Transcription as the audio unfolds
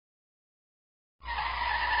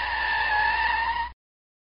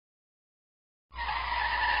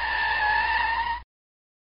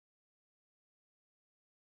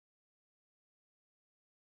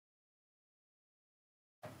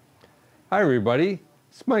Hi everybody,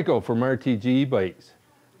 it's Michael from RTG Bikes.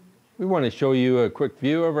 We want to show you a quick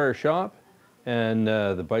view of our shop and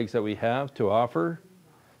the bikes that we have to offer.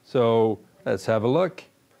 So let's have a look.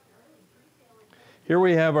 Here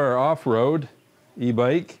we have our off-road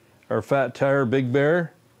e-bike, our Fat Tire Big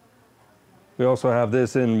Bear. We also have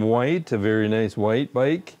this in white, a very nice white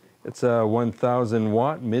bike. It's a 1000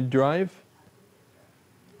 watt mid-drive.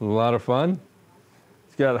 A lot of fun.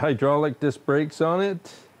 It's got hydraulic disc brakes on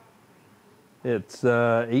it. It's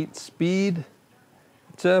 8-speed.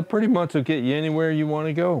 It's pretty much will get you anywhere you want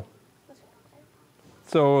to go.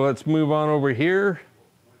 So let's move on over here.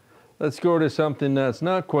 Let's go to something that's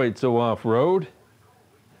not quite so off-road.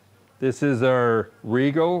 This is our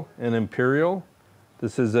Regal and Imperial.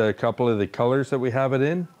 This is a couple of the colors that we have it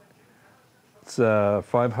in. It's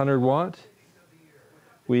 500 watt.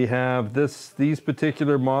 We have these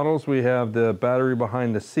particular models. We have the battery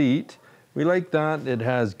behind the seat. We like that. It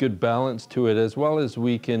has good balance to it, as well as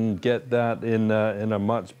we can get that in a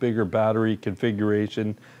much bigger battery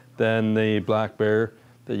configuration than the Black Bear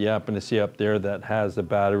that you happen to see up there that has the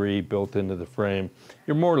battery built into the frame.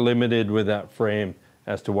 You're more limited with that frame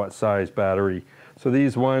as to what size battery. So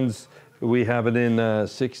these ones, we have it in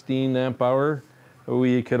 16 amp hour.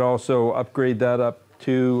 We could also upgrade that up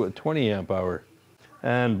to 20 amp hour.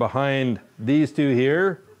 And behind these two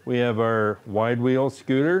here, we have our wide wheel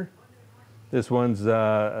scooter. This one's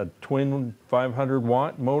a twin 500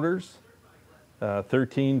 watt motors,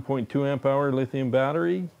 13.2 amp hour lithium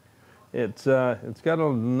battery. It's got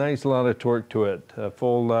a nice lot of torque to it, a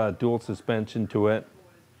full dual suspension to it.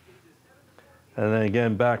 And then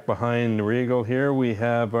again, back behind the Regal here, we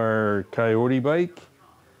have our Coyote bike.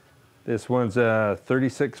 This one's a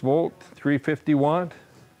 36 volt, 350 watt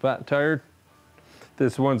fat tire.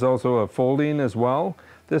 This one's also a folding as well.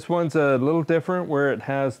 This one's a little different where it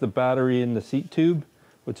has the battery in the seat tube,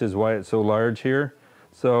 which is why it's so large here.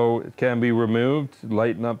 So it can be removed,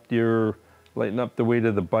 lighten up the weight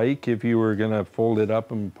of the bike if you were gonna fold it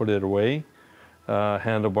up and put it away.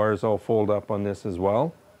 Handlebars all fold up on this as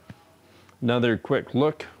well. Another quick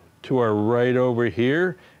look to our right over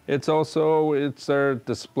here. It's our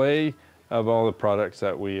display of all the products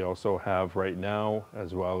that we also have right now,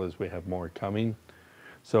 as well as we have more coming.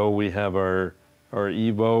 So we have our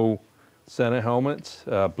Evo Sena helmets,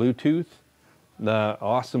 Bluetooth,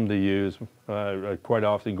 awesome to use. I quite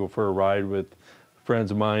often go for a ride with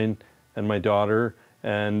friends of mine and my daughter,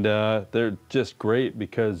 and they're just great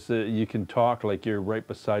because you can talk like you're right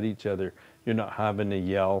beside each other. You're not having to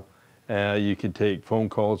yell. You can take phone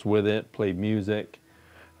calls with it, play music.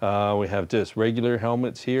 We have just regular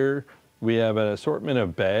helmets here. We have an assortment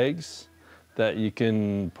of bags that you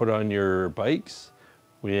can put on your bikes.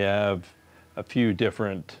 We have a few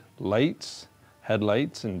different lights,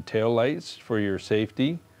 headlights and tail lights for your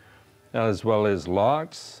safety, as well as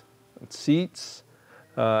locks, seats,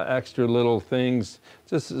 extra little things,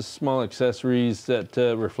 just small accessories that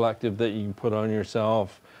reflective that you can put on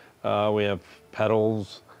yourself. We have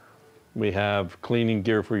pedals, we have cleaning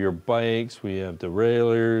gear for your bikes, we have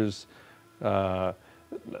derailleurs.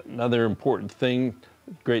 Another important thing,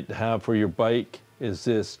 great to have for your bike, is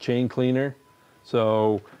this chain cleaner.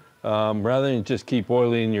 So rather than just keep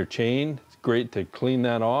oiling your chain, it's great to clean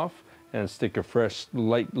that off and stick a fresh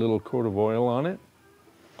light little coat of oil on it.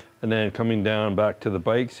 And then coming down back to the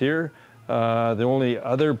bikes here, the only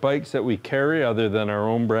other bikes that we carry other than our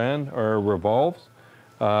own brand are Revolves.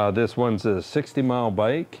 This one's a 60-mile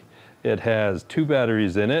bike. It has 2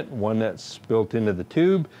 batteries in it, one that's built into the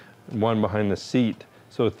tube, and one behind the seat.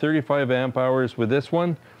 So 35 amp hours with this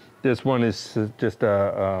one. This one is just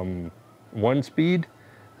a 1-speed.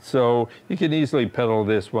 So you can easily pedal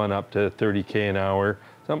this one up to 30K an hour.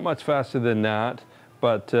 It's not much faster than that,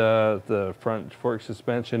 but the front fork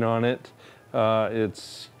suspension on it,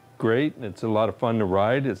 it's great. It's a lot of fun to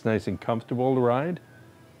ride. It's nice and comfortable to ride.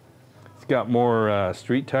 It's got more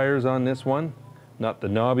street tires on this one, not the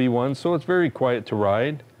knobby ones, so it's very quiet to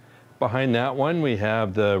ride. Behind that one, we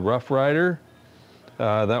have the Rough Rider.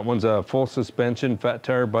 That one's a full suspension fat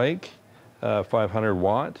tire bike, 500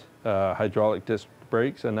 watt, hydraulic disc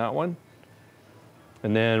brakes on that one.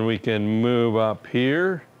 And then we can move up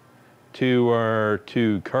here to our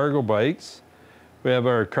 2 cargo bikes. We have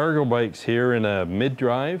our cargo bikes here in a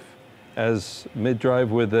mid-drive,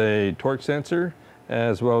 with a torque sensor,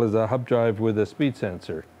 as well as a hub drive with a speed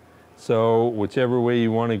sensor. So whichever way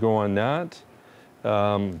you want to go on that.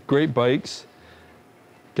 Great bikes.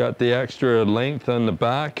 Got the extra length on the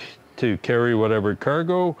back to carry whatever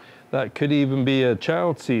cargo. That could even be a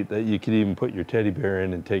child seat that you could even put your teddy bear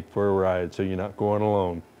in and take for a ride, so you're not going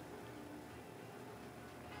alone.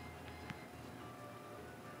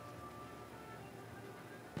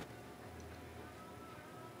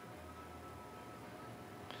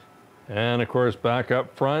 And of course, back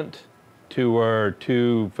up front to our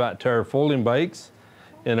two Fat Tire folding bikes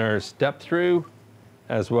in our step through,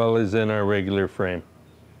 as well as in our regular frame.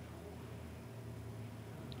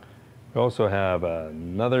 We also have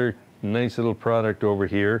another nice little product over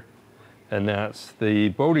here, and that's the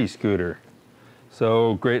Bodhi scooter.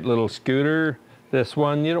 So great little scooter. This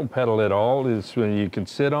one, you don't pedal at all. It's when you can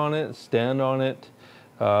sit on it, stand on it.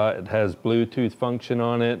 It has Bluetooth function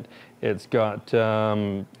on it. It's got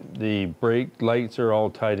the brake lights are all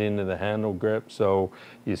tied into the handle grip. So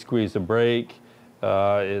you squeeze the brake,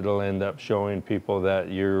 it'll end up showing people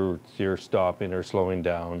that you're stopping or slowing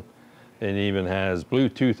down. It even has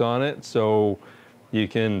Bluetooth on it, so you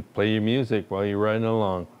can play your music while you're riding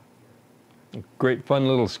along. Great fun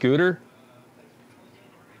little scooter.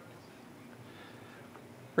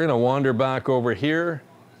 We're gonna wander back over here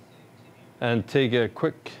and take a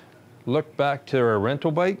quick look back to our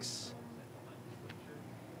rental bikes.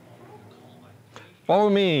 Follow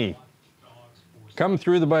me. Come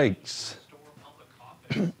through the bikes.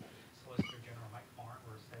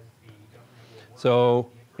 So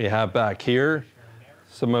we have back here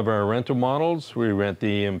some of our rental models. We rent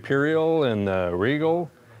the Imperial and the Regal,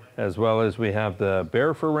 as well as we have the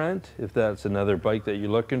Bear for rent, if that's another bike that you're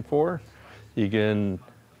looking for. You can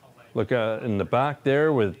look at in the back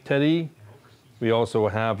there with Teddy. We also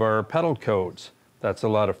have our pedal coach. That's a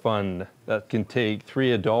lot of fun. That can take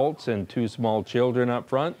 3 adults and 2 small children up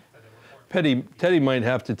front. Teddy might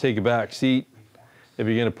have to take a back seat if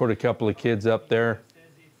you're gonna put a couple of kids up there.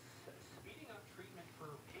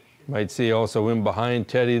 Might see also in behind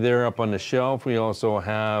Teddy there up on the shelf, we also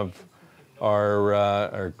have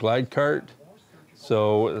our glide cart.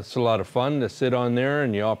 So it's a lot of fun to sit on there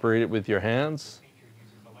and you operate it with your hands.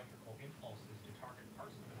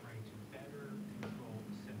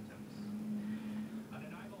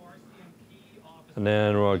 And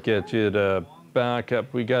then we'll get you to back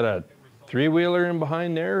up. We got a 3-wheeler in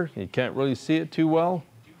behind there. You can't really see it too well.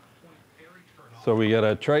 So we got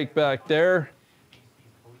a trike back there.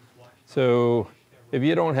 So if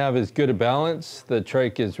you don't have as good a balance, the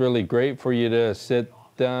trike is really great for you to sit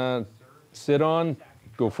on,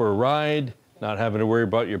 go for a ride, not having to worry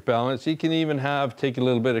about your balance. You can even take a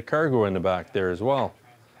little bit of cargo in the back there as well.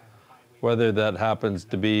 Whether that happens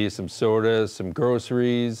to be some sodas, some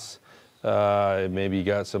groceries, maybe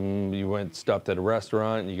you stopped at a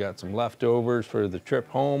restaurant and you got some leftovers for the trip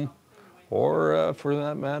home, or for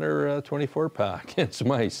that matter, a 24-pack and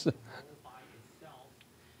some ice.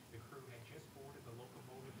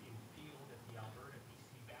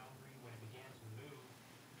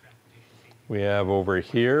 We have over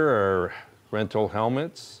here our rental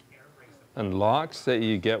helmets and locks that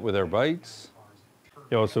you get with our bikes.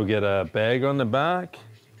 You also get a bag on the back,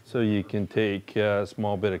 so you can take a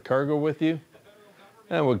small bit of cargo with you.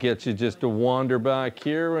 And we'll get you just to wander back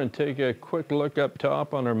here and take a quick look up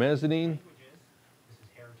top on our mezzanine.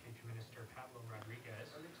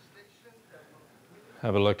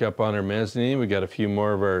 Have a look up on our mezzanine. We got a few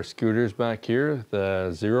more of our scooters back here.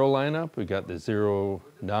 The Zero lineup, we got the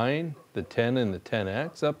 09, the 10 and the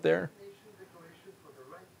 10X up there.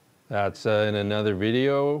 That's in another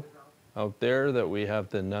video out there that we have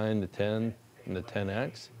the 9, the 10 and the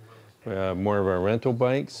 10X. We have more of our rental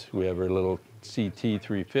bikes. We have our little CT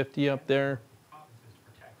 350 up there.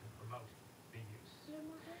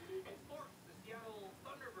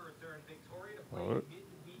 Oh.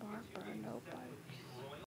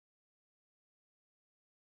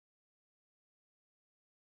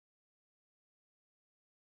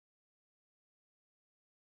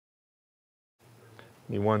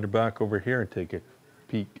 You wander back over here and take a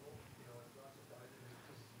peek.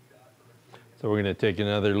 So we're going to take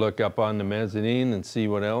another look up on the mezzanine and see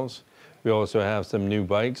what else. We also have some new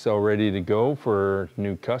bikes all ready to go for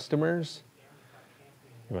new customers.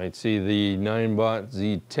 You might see the Ninebot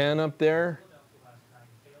Z10 up there.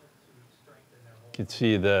 You can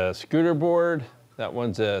see the scooter board. That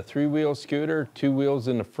one's a 3-wheel scooter, 2 wheels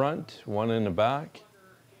in the front, 1 in the back.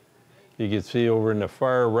 You can see over in the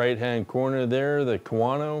far right-hand corner there, the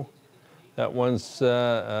Kawano. That one's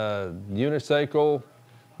a unicycle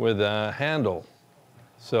with a handle.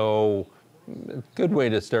 So, a good way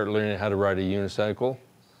to start learning how to ride a unicycle.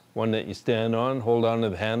 One that you stand on, hold on to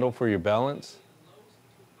the handle for your balance.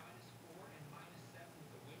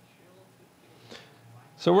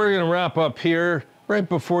 So we're gonna wrap up here. Right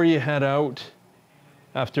before you head out,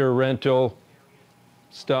 after a rental,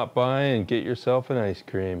 stop by and get yourself an ice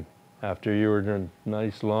cream after your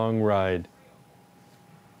nice long ride.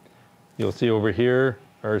 You'll see over here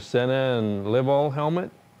our Sena and Livall helmet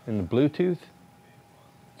and the Bluetooth.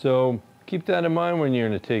 So keep that in mind when you're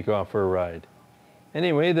going to take off for a ride.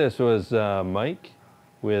 Anyway, this was Mike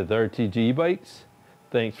with RTG Bikes.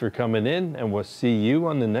 Thanks for coming in, and we'll see you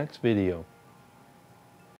on the next video.